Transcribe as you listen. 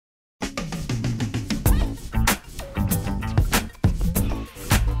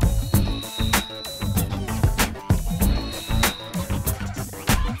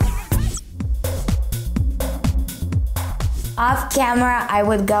Off camera, I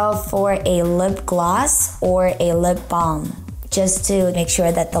would go for a lip gloss or a lip balm, just to make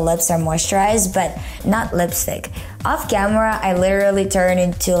sure that the lips are moisturized, but not lipstick. Off camera, I literally turn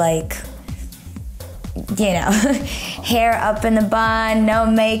into like, you know, hair up in the bun, no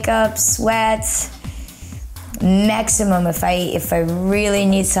makeup, sweats. Maximum, if I really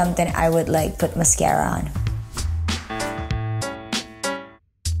need something, I would like put mascara on.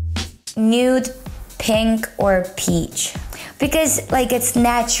 Nude, pink, or peach. Because like it's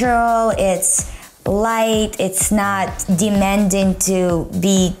natural, it's light, it's not demanding to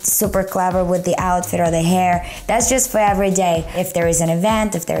be super clever with the outfit or the hair. That's just for every day. If there is an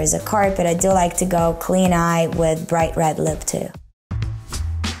event, if there is a carpet, I do like to go clean eye with bright red lip too.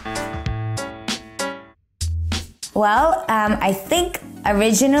 Well, I think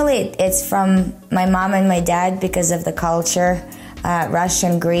originally it's from my mom and my dad because of the culture,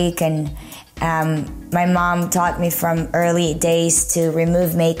 Russian, Greek, and my mom taught me from early days to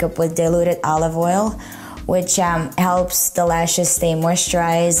remove makeup with diluted olive oil, which helps the lashes stay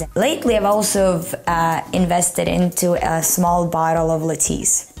moisturized. Lately, I've also invested into a small bottle of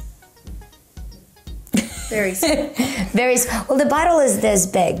Latisse. Very small. Well, the bottle is this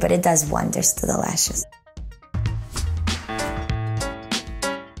big, but it does wonders to the lashes.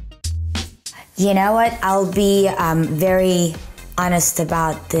 You know what? I'll be very honest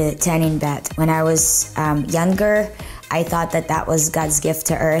about the tanning bed. When I was younger, I thought that that was God's gift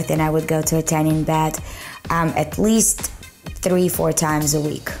to earth, and I would go to a tanning bed at least 3-4 times a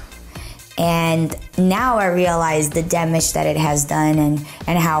week. And now I realize the damage that it has done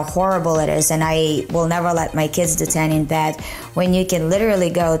and how horrible it is, and I will never let my kids do tanning bed when you can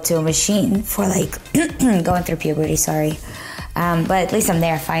literally go to a machine for like going through puberty, sorry. But at least I'm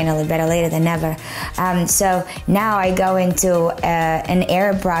there finally, better later than never. So now I go into an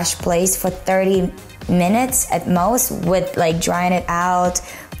airbrush place for 30 minutes at most with like drying it out,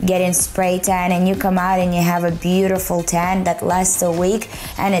 getting spray tan, and you come out and you have a beautiful tan that lasts a week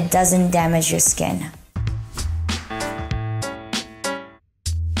and it doesn't damage your skin.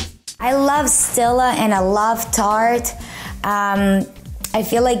 I love Stila and I love Tarte. I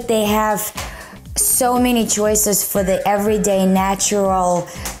feel like they have so many choices for the everyday natural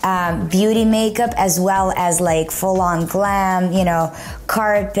beauty makeup, as well as like full-on glam, you know,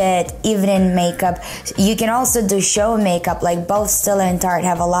 carpet, evening makeup. You can also do show makeup, like both Stila and Tarte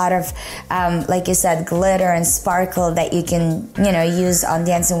have a lot of, like you said, glitter and sparkle that you can, you know, use on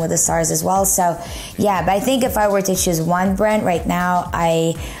Dancing with the Stars as well. So yeah, but I think if I were to choose one brand right now,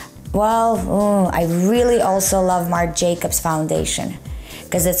 I really also love Marc Jacobs foundation,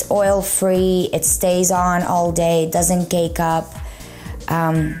 because it's oil-free, it stays on all day, it doesn't cake up.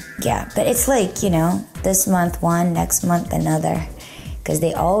 Yeah, but it's like, you know, this month one, next month another, because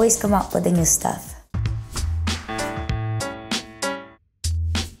they always come up with the new stuff.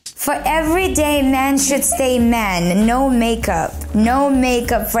 For everyday, men should stay men. No makeup. No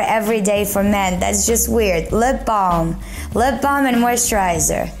makeup for everyday for men. That's just weird. Lip balm and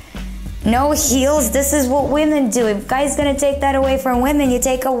moisturizer. No heels, this is what women do. If guys gonna take that away from women, you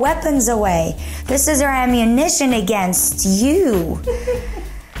take our weapons away. This is our ammunition against you.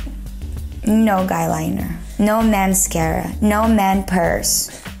 No guy liner, no mascara, no man purse.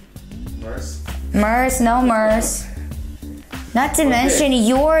 Murs, no murs. Not to mention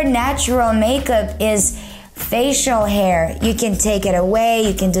your natural makeup is facial hair. You can take it away,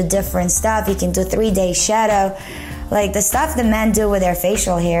 you can do different stuff, you can do 3-day shadow. Like the stuff the men do with their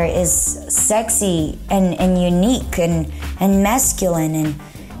facial hair is sexy and unique and masculine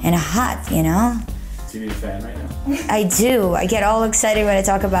and hot, you know? Do you need a fan right now? I do. I get all excited when I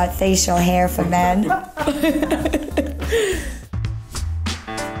talk about facial hair for men.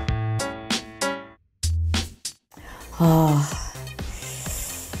 Oh,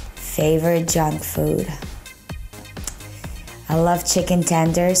 favorite junk food. I love chicken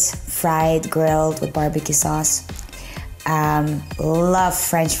tenders, fried, grilled with barbecue sauce. Love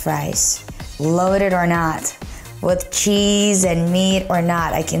French fries, loaded or not, with cheese and meat or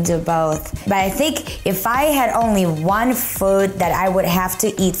not, I can do both. But I think if I had only one food that I would have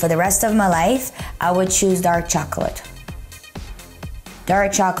to eat for the rest of my life, I would choose dark chocolate.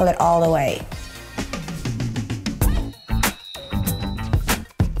 Dark chocolate all the way.